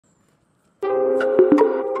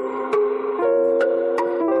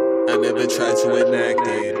tried to enact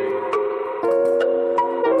it.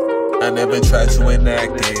 I never tried to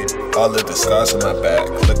enact it. All of the scars on my back.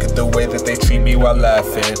 Look at the way that they treat me while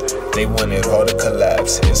laughing. They want it all to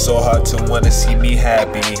collapse. It's so hard to want to see me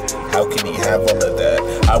happy. How can he have all of that?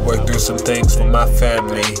 I worked through some things for my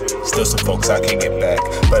family. Still some folks I can't get back.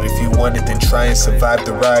 But if you want it, then try and survive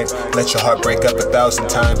the ride. Let your heart break up 1,000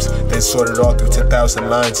 times. Then sort it all through 10,000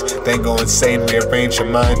 lines. Then go insane, rearrange your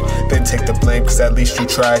mind. Then take the blame, cause at least you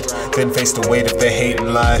tried. Then face the weight of their hate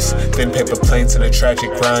and lies. Then paper planes in a tragic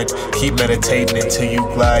grind. Keep meditating until you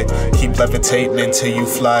glide. Keep levitating until you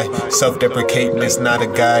fly. Self-deprecating is not a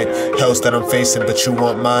guide. Hell's that I'm facing, but you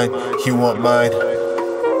want mine. You want mine.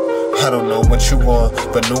 I don't know what you want,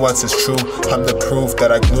 but nuance is true. I'm the proof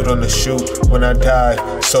that I glued on the shoot. When I die,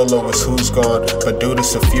 solo is who's gone, but dude,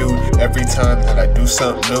 it's a feud. Every time that I do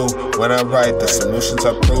something new, when I write, the solutions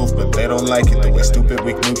are proof, but they don't like it. The way stupid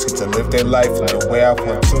weak noobs get to live their life in the way I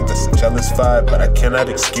want to. That's a jealous vibe, but I cannot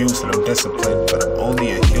excuse that I'm disciplined. But I'm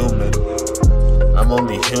only a human. I'm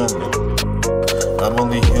only human. I'm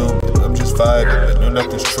only human. I'm just vibing, but knew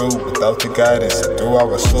nothing's true without the guidance. And through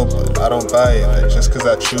our swoop, but I don't buy it. That just cause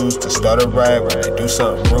I choose to start a riot when they do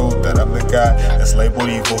something rude, that I'm the guy that's labeled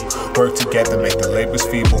evil. Work together, make the labels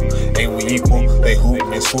feeble. Ain't we equal? They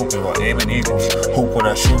hooting and swooping while aiming eagles. Hoop when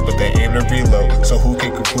I shoot, but they aim to reload. So who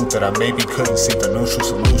can conclude that I maybe couldn't see the neutral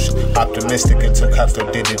solution? Optimistic until cops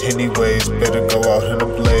don't did it anyways. Better go out in a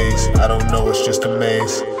blaze. I don't know, it's just a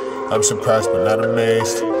maze. I'm surprised but not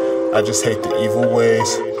amazed. I just hate the evil ways.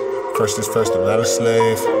 First is first, I'm not a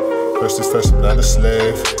slave. First is first, I'm not a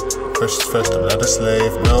slave. First is first, I'm not a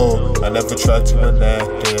slave. No, I never tried to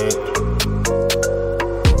enact it.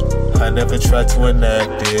 I never tried to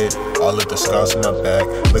enact it. All of the scars on my back.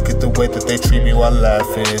 Look at the way that they treat me while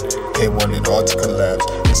laughing. They want it all to collapse.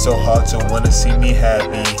 It's so hard to want to see me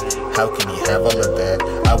happy. How can he have all of that?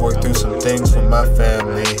 I worked through some things for my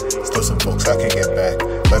family. Still some folks I can get back.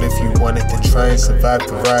 But if you want it, then try and survive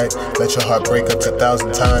the ride. Let your heart break up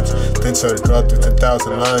 1,000 times. Then sort it all through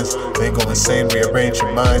 10,000 lines. Then go insane, rearrange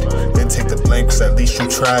your mind. Then take the blame, cause at least you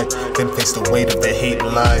tried. Then face the weight of their hate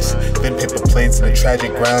and lies. Then paper planes in a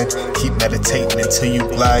tragic grind. Keep meditating until you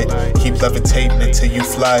glide. Keep levitating until you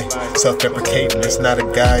fly. Self-deprecating is not a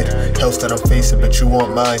guide. Hell's that I'm facing, but you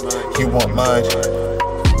want mine. You want mine.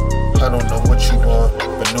 I don't know what you want,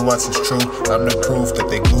 but nuance is true. I'm the proof that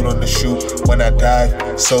they glued on the shoot. When I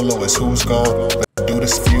die, solo is who's gone, but do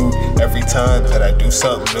this feud. Every time that I do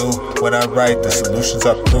something new, when I write, the solutions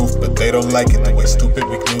are proof, but they don't like it. The way stupid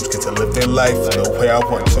weak noobs get to live their life in the way I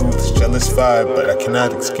want to. It's jealous vibe, but I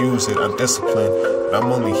cannot excuse it. I'm disciplined, but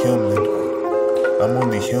I'm only human. I'm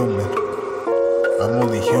only human. I'm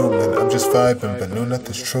only human, I'm just vibing, but knew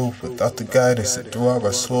nothing's true without the guidance. And through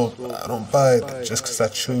our swoop, I don't buy it. Just cause I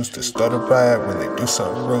choose to start a riot when they do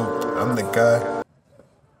something rude, I'm the guy.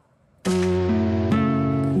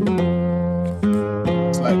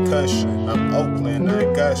 It's like Kush, I'm Oakland,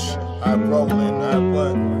 I gush. I rollin', I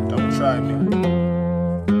what? Don't try me.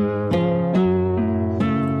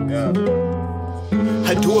 Yeah.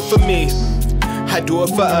 I do it for me, I do it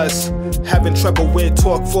for us. Having trouble with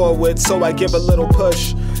talk forward, so I give a little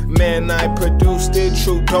push. Man, I produced it,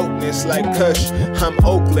 true dopeness like Kush. I'm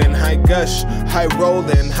Oakland, high gush, high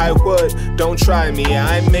rollin', high wood. Don't try me,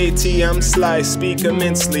 I'm Métis, I'm sly, speak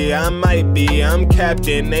immensely. I might be, I'm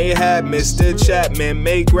Captain Ahab, Mr. Chapman.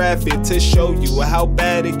 May graph it to show you how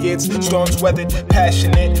bad it gets. Storms weathered,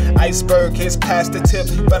 passionate, iceberg is past the tip,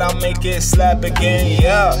 but I'll make it slap again,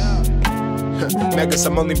 yeah. Megas,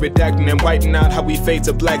 I'm only redacting and whiting out how we fade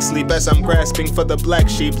to black sleep as I'm grasping for the black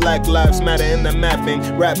sheep. Black lives matter in the mapping.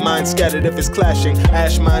 Rap minds scattered if it's clashing.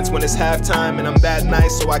 Ash minds when it's halftime and I'm that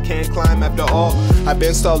nice so I can't climb. After all, I've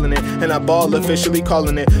been stalling it and I ball officially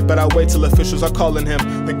calling it, but I wait till officials are calling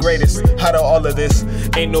him the greatest. Out of all of this,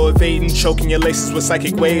 ain't no evading, choking your laces with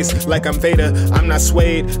psychic ways. Like I'm Vader, I'm not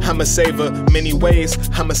swayed. I'm a saver, many ways.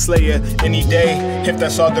 I'm a slayer any day. If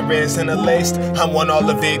that's all there is and a laced, I want all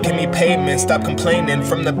of it. Give me pavement. Stop complaining.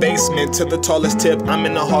 From the basement to the tallest tip, I'm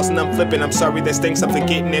in the halls and I'm flipping. I'm sorry, there's things I'm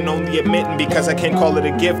forgetting and only admitting because I can't call it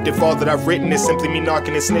a gift. If all that I've written is simply me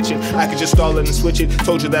knocking and snitching, I could just stall it and switch it.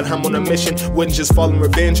 Told you that I'm on a mission, wouldn't just fall in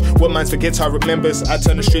revenge. What minds forgets how remembers. I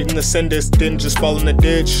turn the street into cinders, didn't just fall in the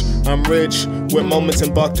ditch. I'm rich, with moments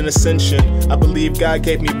embarked in ascension. I believe God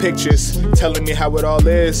gave me pictures, telling me how it all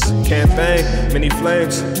is. Can't bang, many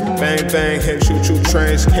flames. Bang, bang, hit choo-choo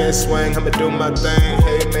trains. Can't swing, I'ma do my thing.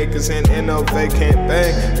 Haymakers and innovate, can't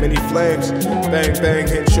bang, many flames. Bang, bang,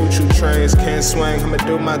 hit choo-choo trains. Can't swing, I'ma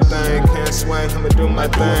do my thing. Can't swing, I'ma do my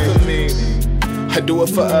thing. For me, I do it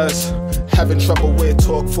for us. Having trouble with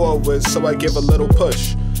talk forward, so I give a little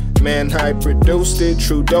push. Man, I produced it,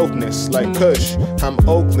 true dopeness, like Kush. I'm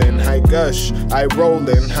Oakland, I gush, I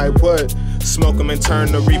rollin', I would smoke 'em and turn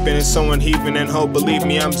to reaping and sowing, heaving and hope. Believe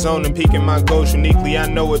me, I'm zoning, peaking my goals uniquely. I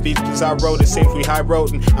know it beats because I wrote it, seems we high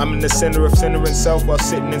roadin'. I'm in the center of centering self while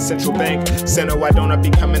sitting in central bank. Center, why don't I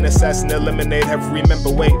become an assassin? Eliminate, have to remember,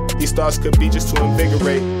 wait. These thoughts could be just to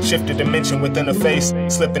invigorate. Shift a dimension within a face,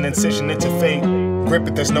 slip an incision into fate. Grip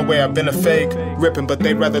it, there's no way I've been a fake. Ripping, but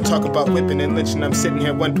they'd rather talk about whipping and lynching. I'm sitting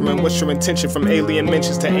here wondering what's your intention, from alien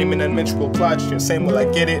mentions to aiming unmentionable plots. You're saying, well, I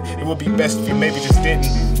get it. It would be best if you maybe just didn't.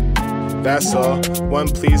 That's all. One,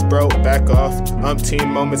 please, bro, back off. Umpteen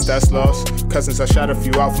moments that's lost. Cousins, I shot a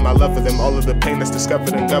few out for my love of them. All of the pain that's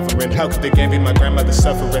discovered and governed. How could the game be my grandmother's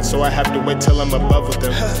suffering? So I have to wait till I'm above with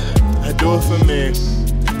them. I do it for me.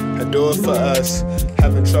 I do it for us.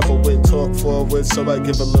 Having trouble with talk forward, so I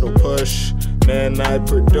give a little push. Man, I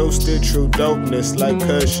produced it, true dopeness, like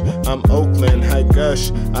Kush. I'm Oakland, I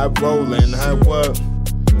gush, I rollin', I work.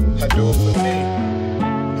 I do it for me.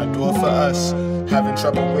 I do it for us. Having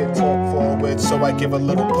trouble with talk forward, so I give a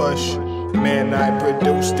little push. Man, I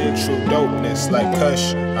produced it, true dopeness, like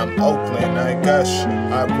Kush. I'm Oakland, I gush,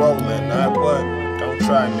 I rollin', I what? Don't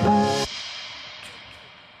try me.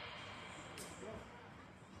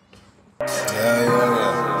 Yeah.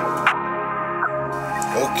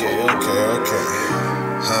 Okay.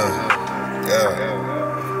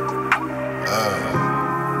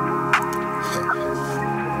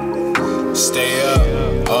 Stay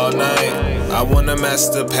up all night. I wanna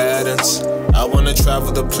master patterns. I wanna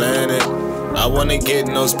travel the planet. I wanna get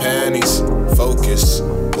in those panties. Focus,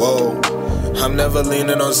 whoa. I'm never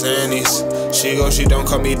leaning on Xannies. She don't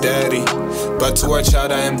call me daddy, but to her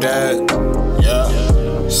child I am dad. Yeah,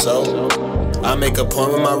 so I make a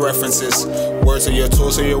point with my references. Words are your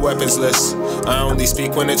tools or your weapons list. I only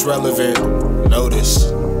speak when it's relevant.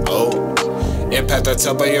 Notice, impact I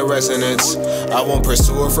tell by your resonance. I won't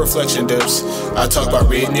pursue if reflection dips. I talk about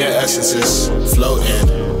reading your essences.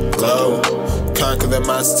 Floating, glow. Conquer the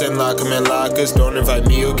monsters and lock them in lockers. Don't invite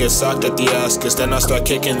me, you'll get socked at the Oscars. Then I'll start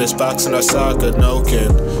kicking this box in our soccer. No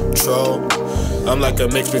control. I'm like a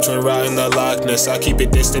mix between Raushon and the Loch Ness. I keep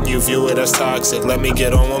it distant, you view it as toxic. Let me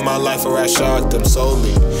get on with my life or I shock them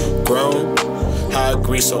solely. Grown, hot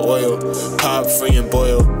grease or oil. Pop free and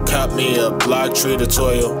boil. Cop me a block tree to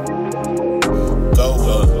toil. Go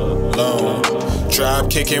alone. Drop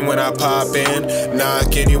kicking when I pop in.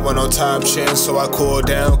 Knock anyone on top chin. So I cool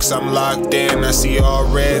down cause I'm locked in. I see all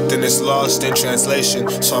red, then it's lost in translation.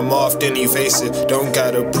 So I'm often evasive. Don't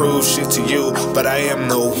gotta prove shit to you, but I am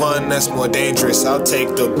the one that's more dangerous. I'll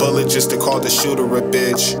take the bullet just to call the shooter a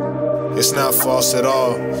bitch. It's not false at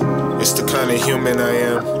all. It's the kind of human I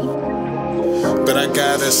am. But I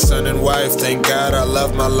got a son and wife, thank God I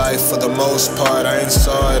love my life for the most part. I ain't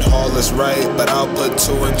saw it all is right, but I'll put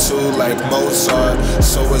 2 and 2 like Mozart.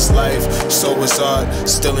 So is life, so is art,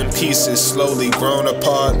 still in pieces, slowly grown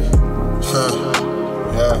apart.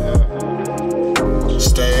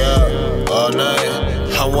 Stay up all night.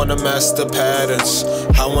 I wanna master patterns.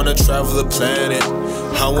 I wanna travel the planet.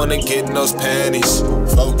 I wanna get in those panties.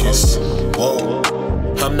 Focus, whoa.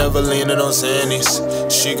 I'm never leaning on Xannies.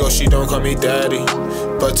 She don't call me daddy,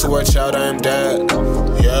 but to her child I am dad.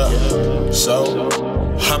 Yeah, so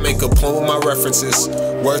I make a point with my references.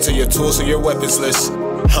 Words are your tools or your weapons list.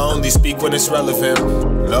 I only speak when it's relevant.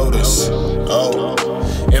 Notice,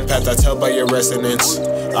 impact I tell by your resonance.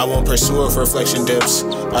 I won't pursue if reflection dips.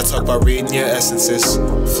 I talk about reading your essences.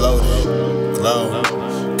 Floating, glow.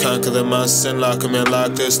 Conquer the monsters and lock them in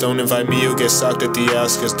lockers. Don't invite me, you'll get socked at the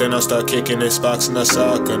Oscars. Then I'll start kicking this box in the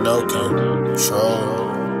soccer. No control.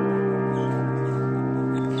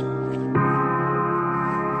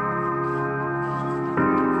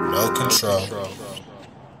 No control.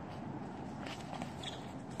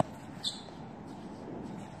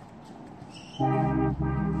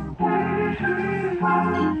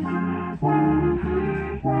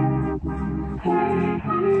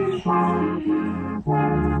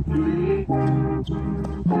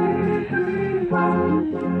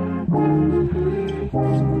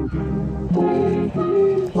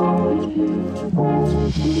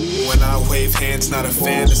 When I wave hands, not a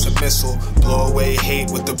fan, it's a missile. Blow away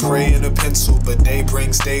hate with the prey and a pencil. But day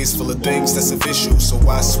brings days full of things that's official. So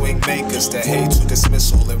I swing makers that hate to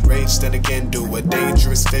dismissal. Enrage, then again do a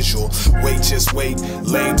dangerous visual. Wait, just wait,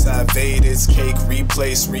 lames I evade. It's cake,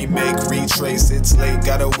 replace, remake, retrace. It's late,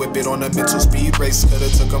 gotta whip it on a mental speed race.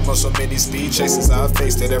 Could've took on so many speed chases. I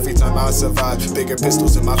faced it every time I survived. Bigger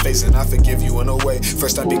pistols in my face and I forgive you in a way.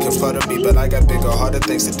 First time becomes part of me, but I got bigger, harder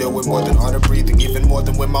things to deal with. More than art of breathing, even more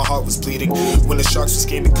than when my heart was bleeding. when the sharks were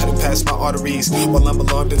scheming, cutting past my arteries. While I'm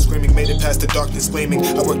alarmed and screaming, made it past the darkness gleaming.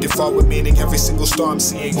 I worked it far with meaning, every single star I'm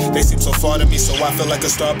seeing. They seem so far to me, so I feel like a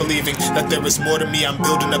star believing that there is more to me. I'm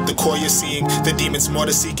building up the core you're seeing. The demons more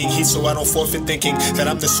to seeking heat, so I don't forfeit thinking that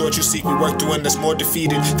I'm the sword you seek. We work through and that's more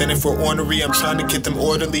defeated than if we're ornery. I'm trying to get them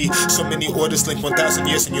orderly. So many orders link 1,000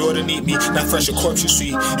 years and you're to need me. Not fresh a corpse you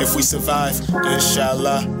see. If we survive,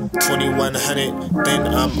 inshallah. 2100, then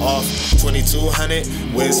I'm off. 2200,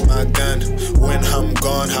 where's my gun? When I'm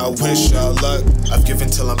gone, I wish y'all luck. I've given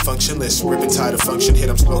till I'm functionless, ripping tired of function hit.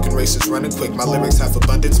 I'm smoking races, running quick. My lyrics have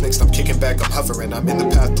abundance mixed. I'm kicking back, I'm hovering. I'm in the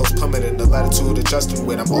path, post plummeting, the latitude adjusting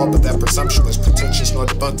with. I'm all but that presumptuous, pretentious, nor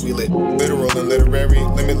debunk we lit. Literal and literary,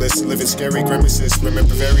 limitless, living scary grimaces.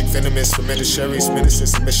 Remember varied, venomous, fermented sherries,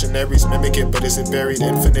 menaces and missionaries mimic it, but is it buried,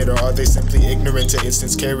 infinite, or are they simply ignorant to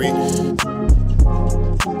instance carried?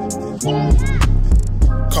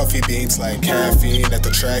 Coffee beans like caffeine that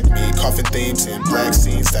attract me. Coffin themes and black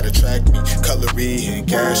scenes that attract me. Cutlery and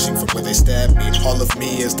gashing from where they stab me. All of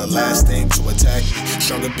me is the last thing to attack me.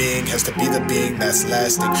 Stronger being has to be the being that's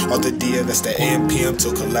lasting. All the dia that's the AM PM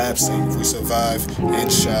till collapsing. If we survive,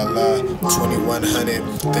 inshallah. 2100,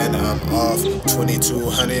 then I'm off.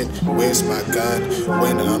 2200, where's my gun?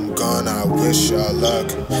 When I'm gone, I wish y'all luck.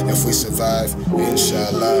 If we survive,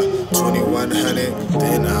 inshallah. 2100,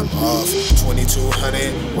 then I'm off.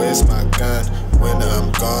 2200, where's my gun? When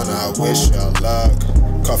I'm gone, I wish y'all luck.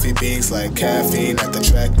 Coffee beans like caffeine that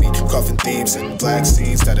attract me. Coffin themes and black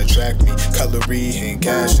scenes that attract me. Cutlery and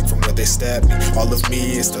gashing from where they stab me. All of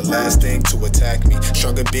me is the last thing to attack me.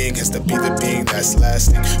 Stronger being has to be the being that's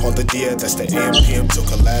lasting. All the dia that's the AM PM till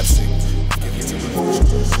collapsing.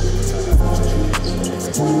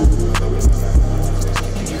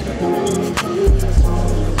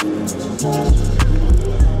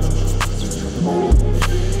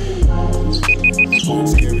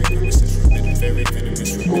 Very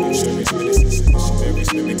venomous, remitting cherries, medicines, missionaries,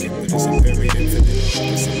 mimicking what isn't buried, infinite,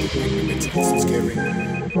 ignorant to instant scary.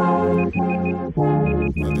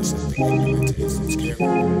 What is something ignorant to instant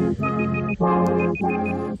scary?